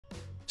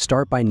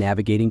Start by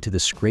navigating to the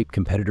Scrape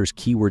Competitors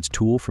Keywords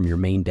tool from your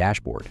main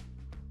dashboard.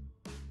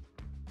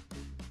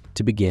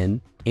 To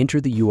begin,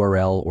 enter the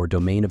URL or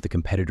domain of the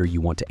competitor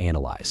you want to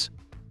analyze.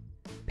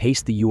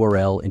 Paste the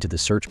URL into the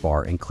search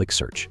bar and click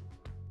Search.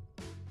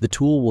 The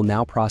tool will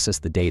now process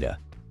the data,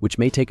 which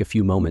may take a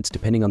few moments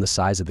depending on the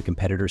size of the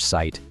competitor's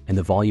site and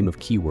the volume of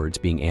keywords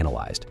being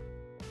analyzed.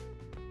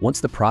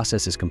 Once the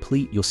process is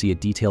complete, you'll see a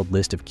detailed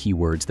list of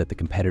keywords that the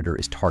competitor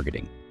is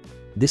targeting.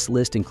 This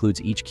list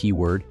includes each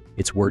keyword,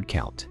 its word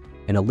count,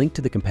 and a link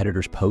to the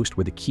competitor's post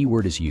where the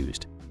keyword is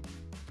used.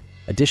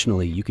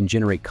 Additionally, you can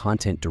generate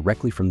content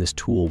directly from this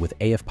tool with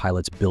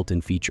Affpilot's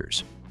built-in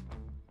features.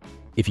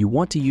 If you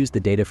want to use the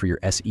data for your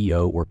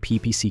SEO or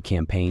PPC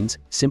campaigns,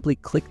 simply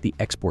click the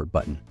Export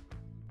button.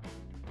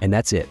 And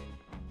that's it.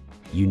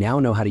 You now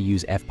know how to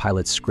use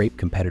Affpilot's Scrape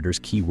Competitors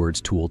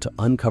Keywords tool to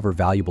uncover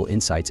valuable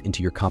insights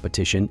into your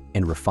competition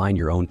and refine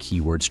your own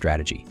keyword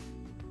strategy.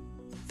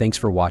 Thanks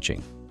for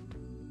watching.